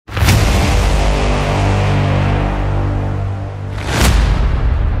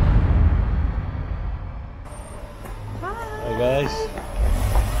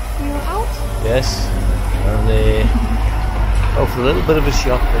a little bit of a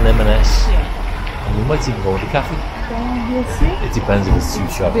shop in M&S. Yeah. And we might even go to the cafe. Yeah, we'll see. It depends if it's too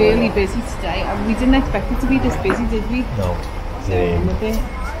shop. Really busy today. We didn't expect it to be this busy, did we? No. I'm a bit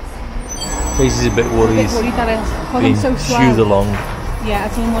Tracy's a bit worried. that because Being I'm so slow. shooed along. Yeah,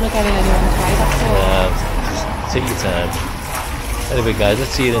 I don't want to get in anyone's way, that's all. Just take your time. Anyway guys,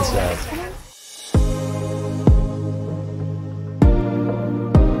 let's see it inside.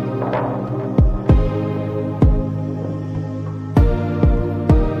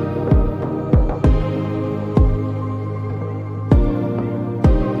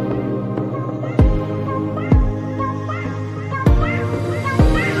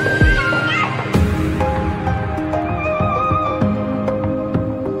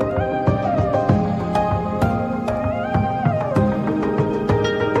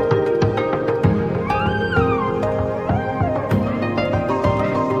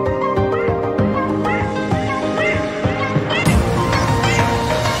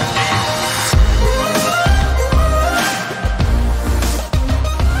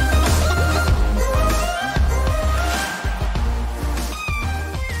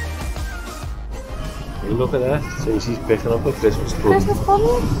 Look at that, Tracy's picking up a Christmas pudding. Christmas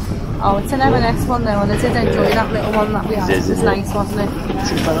pudding? Oh, it's an M&S one though, and I did enjoy that little one that we had. It was nice, wasn't it?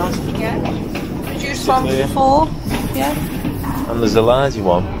 £2. Yeah. Reduced from £4. Yeah. And there's a larger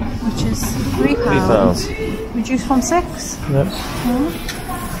one. Which is £3. Reduced from £6. Yep.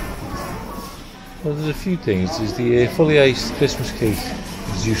 Well, there's a few things. There's the fully iced Christmas cake.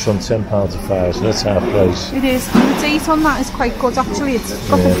 Reduced from £10 to £5, so that's half price. It is. And the date on that is quite good actually. It's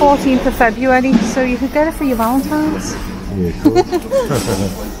got the 14th of February, so you could get it for your Valentine's. Yeah, cool.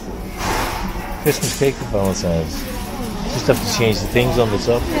 Christmas cake for Valentine's. Just have to change the things on the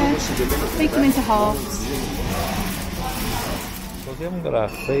top. Yeah. Make them into hearts. Well, we haven't got our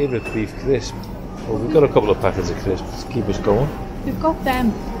favourite beef crisp. Well, we've got a couple of packets of crisps to keep us going. We've got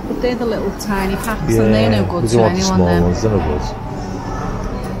them, but they're the little tiny packs and they're no good we to don't want the anyone small then. ones, they're no good.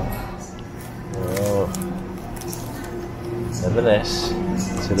 M&S,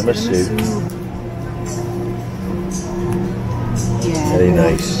 tiramisu. Yeah. Very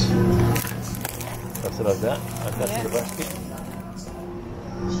nice. That's it like that. Add that to the basket.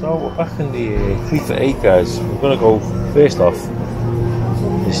 So we're back in the 3 for 8 guys. We're going to go first off.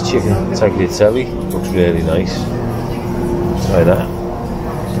 This chicken tagliatelle looks really nice. Try that.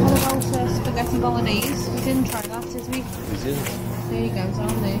 What about spaghetti bolognese? We didn't try that, did we? We didn't. There you go, it's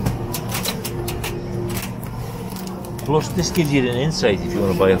on there. Plus, this gives you an insight if you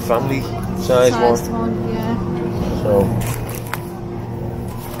want to buy a family size one. Yeah. So,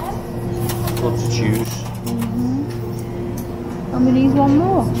 lots to choose. And we need one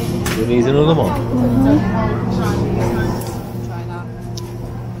more. We need another one. Try that.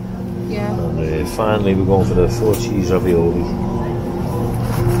 Yeah. And finally, we're going for the 4 cheese ravioli.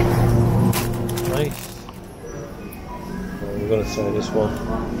 Nice. We're going to try this one.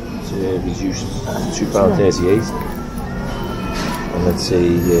 It's reduced to £2.38. And let's say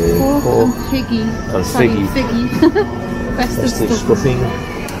pork and piggy. And figgy. Festive stuffing.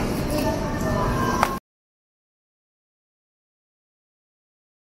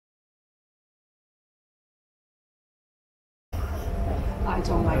 I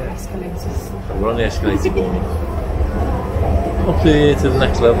don't like escalators. We're on the escalator going up there to the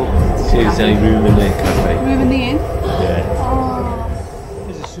next level. See if there's any room in the cafe. Room in the inn? Yeah. Oh.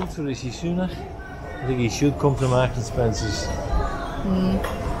 There's a suit for Rishi Sunak. I think he should come to Marks and Spencer's.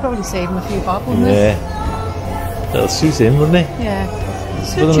 Probably save him a few bob, wouldn't it? Yeah. That'll suit him, wouldn't it? Yeah.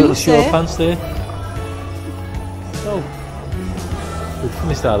 With a little short pants there. So, we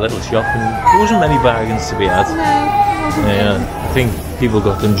finished our little shop and there wasn't many bargains to be had. No, it wasn't. Yeah, I think people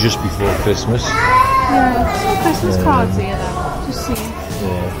got them just before Christmas. Yeah, some Christmas cards here though. Just see.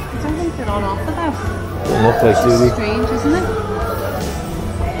 Yeah. I don't think they're on offer though. Don't look like, do they? Strange, isn't it?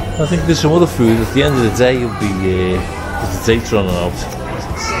 I think there's some other food. At the end of the day, you'll be the date's running out.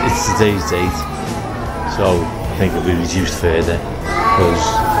 It's today's date, so I think it'll be reduced further because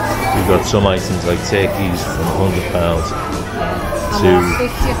we've got some items like turkeys from £100 to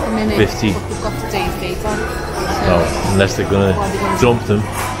 50 at the minute. 50. But we've got today's date on. So unless they're going to dump them,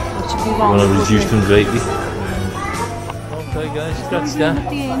 they're going to reduce them greatly. Okay, guys, that's that.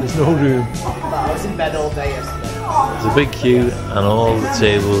 There's no room. I was in bed all day yesterday. There's a big queue and all the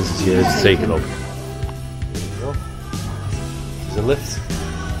tables and chairs are taken up. There's a lift.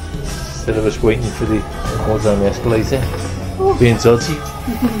 Instead of us waiting for the go down the escalator, being dodgy.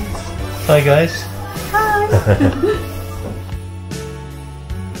 Hi guys. Hi.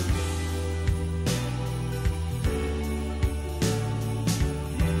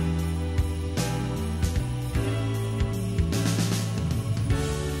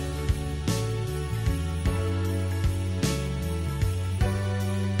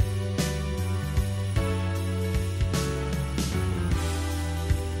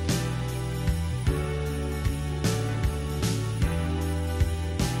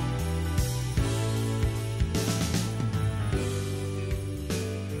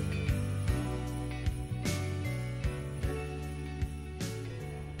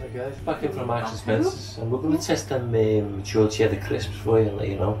 Right guys, back in from Marks and Spencer's, and we're going to test them mature cheddar crisps for you and let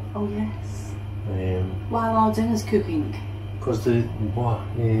you know. Oh yes. While our dinner's cooking. Because the what?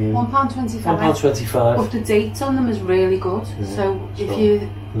 £1.25. £1.25. But the date on them is really good. Yeah. So if you.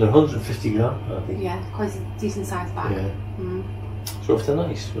 And they're 150 gram, I think. Yeah, quite a decent sized bag. Yeah. Mm. So if they're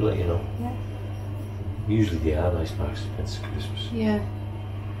nice, we'll let you know. Yeah. Usually they are nice Marks and Spencer's crisps. Yeah.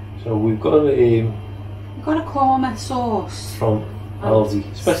 So we've got we've got a korma sauce from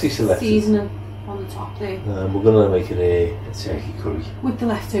Aldi, especially selected. Seasoning on the top there. We're going to make it a turkey curry. With the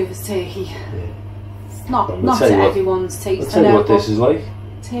leftovers turkey. Yeah. It's not to everyone's taste. I'll tell you what this is like.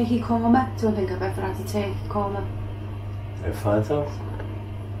 Turkey korma. Don't think I've ever had a turkey korma. I'll find out.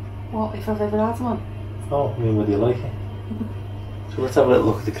 What, if I've ever had one? Oh, I mean, whether you like it. So let's have a little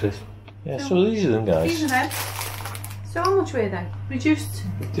look at the crisp. Yeah, so these are them guys. These are them. So how much were they? Reduced?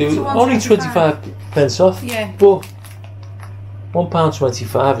 Only 25 pence off. Yeah. But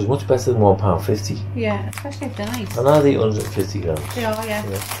 £1.25 is much better than £1.50. Yeah, especially if they're nice. And are they 150 grams? They are, yeah.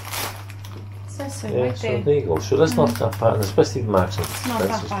 So yeah, right so there you go. So that's not that bad, and especially the Marks and Spencer's. Not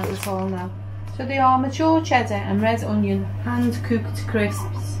that bad at all now. So they are mature cheddar and red onion hand-cooked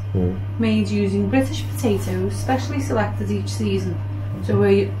crisps made using British potatoes, specially selected each season. So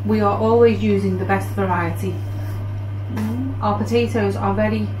we are always using the best variety. Our potatoes are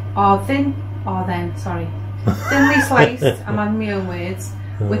thinly sliced, I'm adding my own words,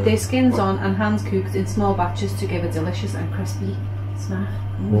 with their skins on and hand-cooked in small batches to give a delicious and crispy snack.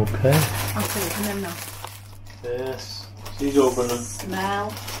 Okay. I'll open them now. Yes. She's opening them.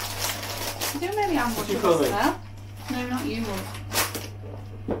 Smell. You don't really have much of a smell. No, not you, love.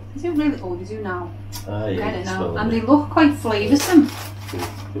 You do really. Oh, you do now. Ah, yeah. Get it now. And they look quite flavoursome.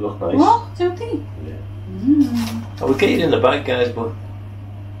 They look nice. What? Don't they? Yeah. I would get it in the bag, guys, but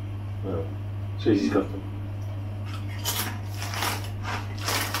no. Tracy's got them.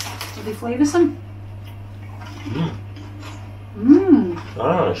 Are they flavoursome?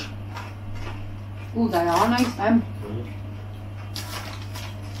 Nice. Oh, they are nice, them.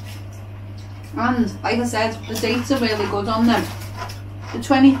 And, like I said, the dates are really good on them. The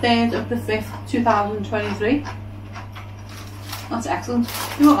 23rd of the 5th, 2023. That's excellent.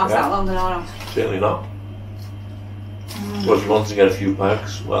 You won't last that long in our house. Certainly not. Well, if you want to get a few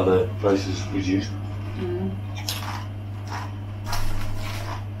packs while the price is reduced. I'm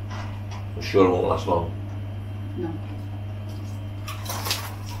sure it won't last long. No.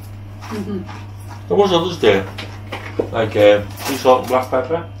 There was others there, like sea salt and black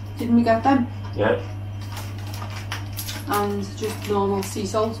pepper. Didn't we get them? Yeah. And just normal sea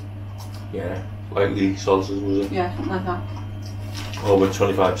salt? Yeah, lightly salted, was it? Yeah, something like that. Over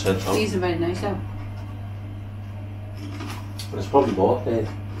 25% off. These are very nice though. And it's probably more,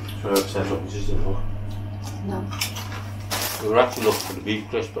 25% off, which isn't more. No. We were actually looking for the beef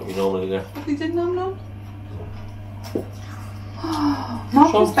crisp that we normally get. But we didn't have none.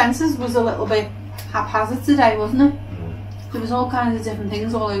 Marks and Spencer's was a little bit haphazard today, wasn't it? There was all kinds of different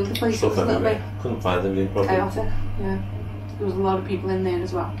things all over the place. Stuff it was a little bit couldn't find them properly. chaotic. Yeah. There was a lot of people in there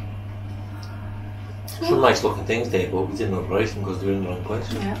as well. Some nice looking things there, but we didn't embrace them because they were in the wrong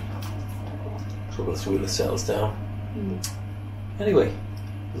place. Yeah. So we'll see what it settles down. Anyway,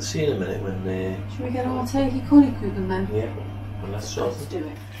 we'll see you in a minute when... Should we get our turkey curry cooking then? Yeah, and let's sort Let's do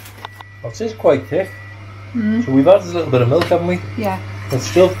it. Well, it is quite thick. So we've added a little bit of milk, haven't we? Yeah. It's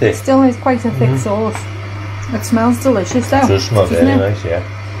still thick. Still is quite a thick sauce. It smells delicious though. It does smell very nice, yeah. I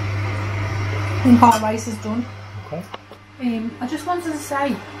think our rice is done. Okay. I just wanted to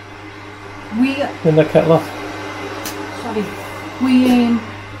say, In the kettle off. Sorry.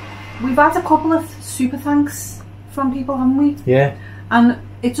 We've had a couple of super thanks from people, haven't we? Yeah. And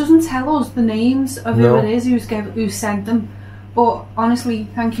it doesn't tell us the names of who it is who sent them. But honestly,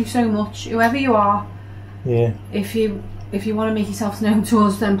 thank you so much, whoever you are. Yeah. If you want to make yourselves known to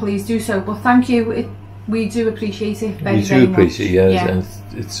us, then please do so. But thank you. We do appreciate it very, very much. We do appreciate it, yeah. And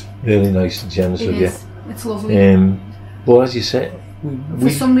it's really nice and generous of you. It's lovely. But as you said,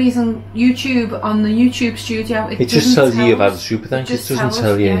 for some reason, on the YouTube studio, it just tells you you've had a super thanks. It doesn't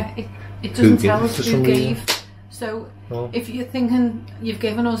tell you. Yeah, it doesn't tell us who gave. So if you're thinking you've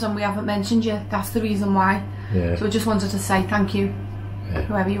given us and we haven't mentioned you, that's the reason why. Yeah. So I just wanted to say thank you,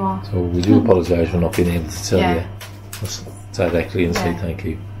 whoever you are. So we do apologise for not being able to tell you directly and say thank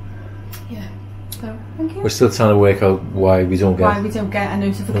you. Yeah. So thank you. We're still trying to work out why we don't get a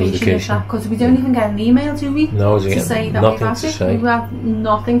notification of that, because we don't even get an email, do we? No, to say that we've had it. We have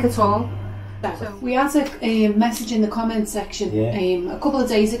nothing at all. So we had a message in the comments section a couple of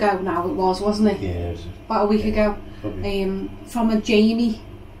days ago now, wasn't it? Yeah. About a week ago. From a Jamie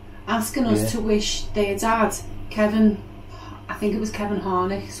asking us to wish their dad, Kevin, I think it was Kevin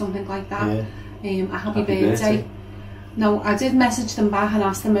Harnick, something like that. Yeah. A happy birthday. No, I did message them back and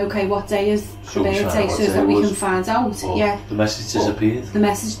ask them, okay, what day is the birthday, so that we can find out. Yeah. The message disappeared. The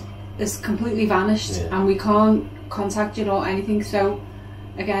message has completely vanished, and we can't contact you or anything. So,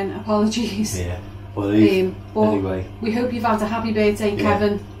 again, apologies. Yeah. Well, but anyway, we hope you've had a happy birthday,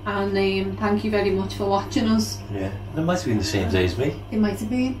 Kevin, and thank you very much for watching us. Yeah. It might have been the same day as me. It might have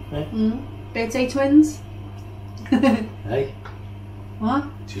been. Yeah. Birthday twins. Hey. What?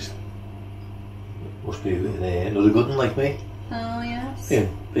 Just must be another good one like me. Oh yes.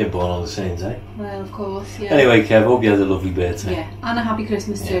 Being born on the same day. Well, of course, yeah. Anyway, Kev, hope you had a lovely birthday. Yeah, and a happy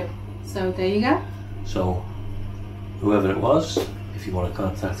Christmas too. So there you go. So, whoever it was, if you want to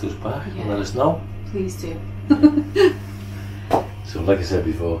contact us back and let us know, please do. So, like I said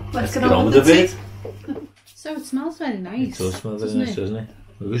before, let's get on with the vid. So it smells very nice. It does smell very nice, doesn't it?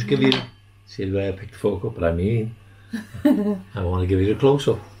 We'll just give you, see the way I picked the fork up, but I mean, I want to give you a close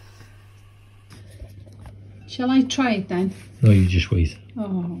up. Shall I try it then? No, you just wait.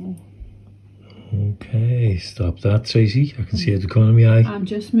 Oh. Okay, stop that, Tracy. I can see it coming in my eye. I'm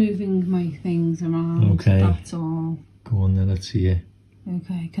just moving my things around. Okay. That's all. Go on then, let's see it.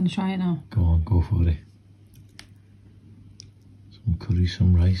 Okay, can I try it now? Go on, go for it. Some curry,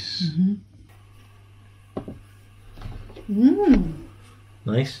 some rice.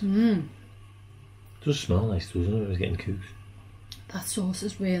 Nice? Does smell nice, doesn't it, when it's getting cooked? That sauce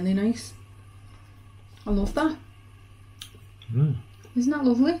is really nice. I love that. Isn't that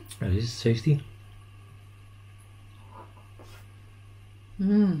lovely? It is tasty.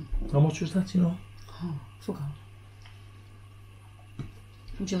 How much was that, you know? Oh, I forgot.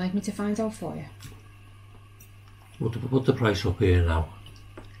 Would you like me to find out for you? Put the price up here now.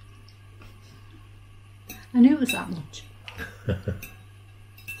 I knew it was that much.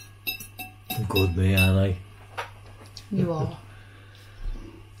 Good me, aren't I? You are.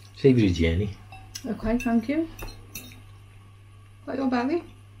 Savoury Jenny. Okay, thank you. Got your belly?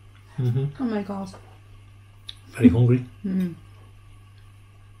 Oh my god. Very hungry.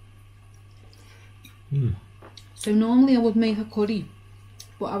 So normally I would make a curry,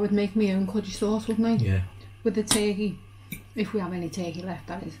 but I would make my own curry sauce, wouldn't I? Yeah. With the turkey, if we have any turkey left,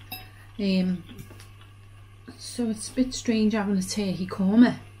 that is. So it's a bit strange having a turkey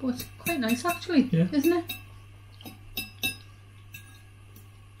korma, but it's quite nice actually, isn't it?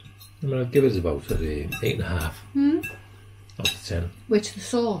 I mean, I'd give it about 8.5 out of 10. Which, the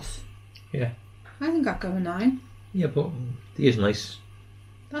sauce? Yeah. I think I'd go a 9. Yeah, but it is nice.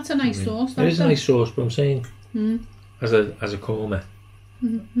 That's a nice sauce. It is a nice sauce, but I'm saying as a korma.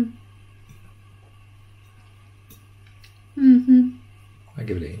 I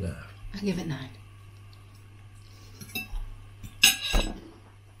give it 8.5. I give it 9.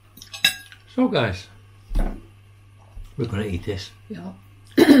 So guys, we're going to eat this. Yeah.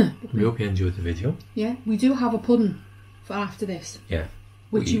 We hope you enjoyed the video. Yeah, we do have a pudding for after this. Yeah.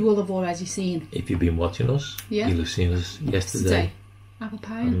 Which you will have already seen. If you've been watching us, you'll have seen us yesterday. Apple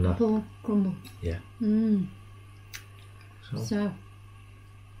pie and apple crumble. Yeah. So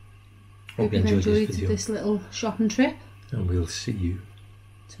hope you enjoyed this little shopping trip. And we'll see you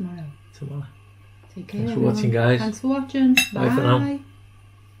tomorrow. Tomorrow. Take care. Thanks for watching, guys. Thanks for watching. Bye for now.